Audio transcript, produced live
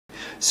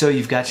So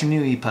you've got your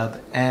new EPUB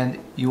and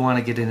you want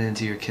to get it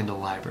into your Kindle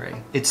library.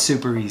 It's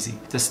super easy.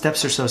 The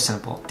steps are so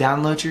simple.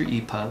 Download your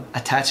EPUB,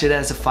 attach it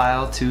as a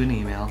file to an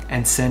email,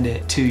 and send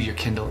it to your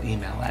Kindle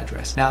email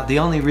address. Now, the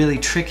only really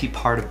tricky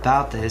part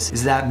about this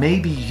is that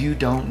maybe you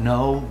don't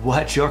know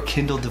what your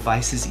Kindle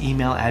device's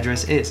email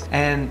address is.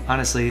 And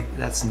honestly,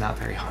 that's not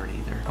very hard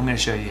either. I'm going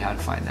to show you how to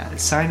find that.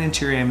 Sign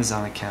into your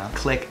Amazon account,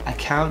 click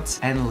Accounts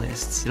and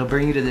Lists. It'll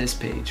bring you to this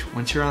page.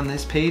 Once you're on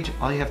this page,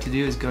 all you have to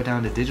do is go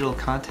down to Digital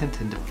Content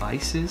and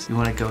Devices. You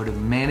want to go to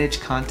Manage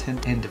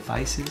Content and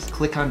Devices.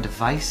 Click on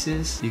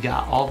Devices. You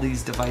got all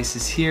these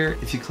devices here.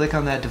 If you click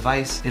on that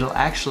device, it'll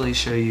actually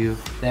show you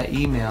that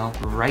email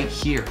right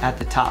here at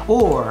the top.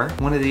 Or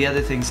one of the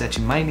other things that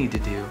you might need to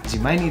do is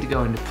you might need to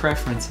go into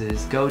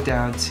Preferences, go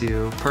down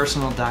to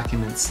Personal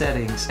Document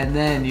Settings, and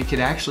then you can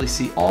actually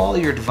see all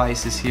your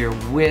devices here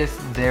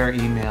with their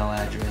email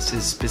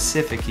addresses,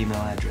 specific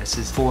email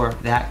addresses for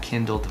that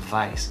Kindle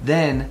device.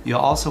 Then you'll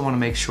also want to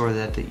make sure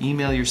that the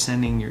email you're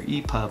sending your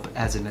EPUB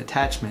as an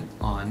attachment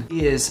on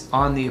is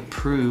on the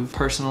approved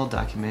personal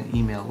document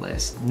email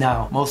list.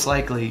 Now, most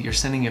likely you're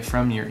sending it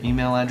from your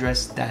email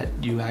address that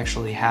you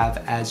actually have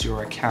as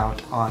your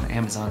account on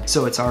Amazon,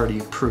 so it's already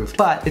approved.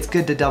 But it's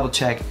good to double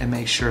check and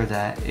make sure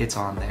that it's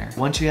on there.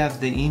 Once you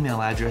have the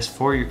email address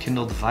for your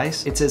Kindle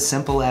device, it's as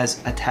simple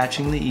as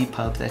attaching the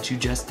EPUB that you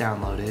just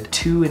downloaded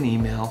to an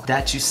email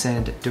that you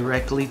send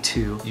directly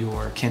to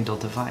your Kindle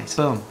device.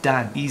 Boom,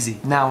 done, easy.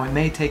 Now, it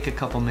may take a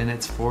couple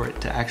minutes for it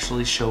to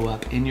actually show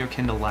up in your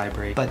Kindle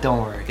library, but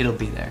don't worry, it'll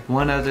be there.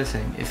 One other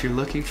thing, if you're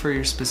looking for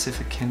your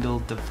specific Kindle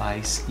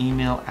device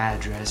email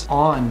address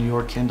on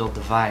your Kindle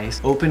device,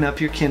 open up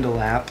your Kindle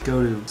app,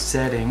 go to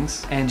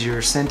Settings, and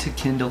your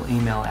Send-to-Kindle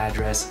email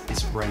address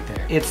is right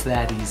there. It's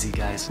that easy,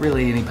 guys.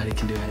 Really, anybody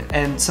can do it.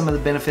 And some of the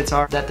benefits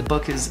are that the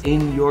book is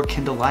in your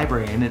Kindle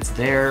library and it's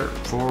there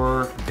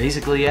for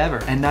basically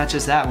ever. And not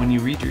just that, when you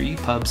read your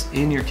EPUBs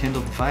in your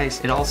Kindle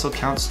device, it also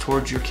counts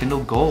towards your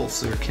Kindle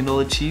goals or Kindle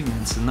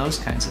achievements and those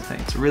kinds of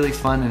things. It's a really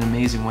fun and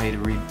amazing way to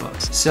read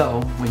books.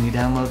 So when you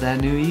download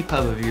that new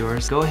EPUB of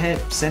yours, go ahead,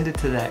 send it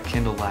to that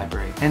Kindle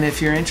library. And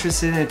if you're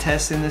interested in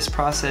testing this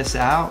process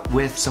out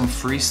with some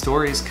free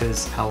stories,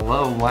 because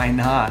hello, why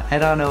not?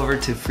 Head on over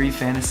to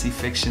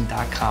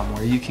freefantasyfiction.com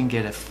where you can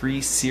get a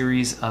free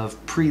series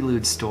of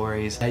prelude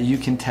stories that you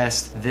can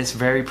test this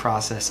very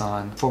process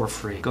on for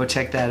free. Go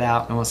check that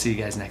out and we'll see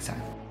you guys next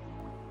time.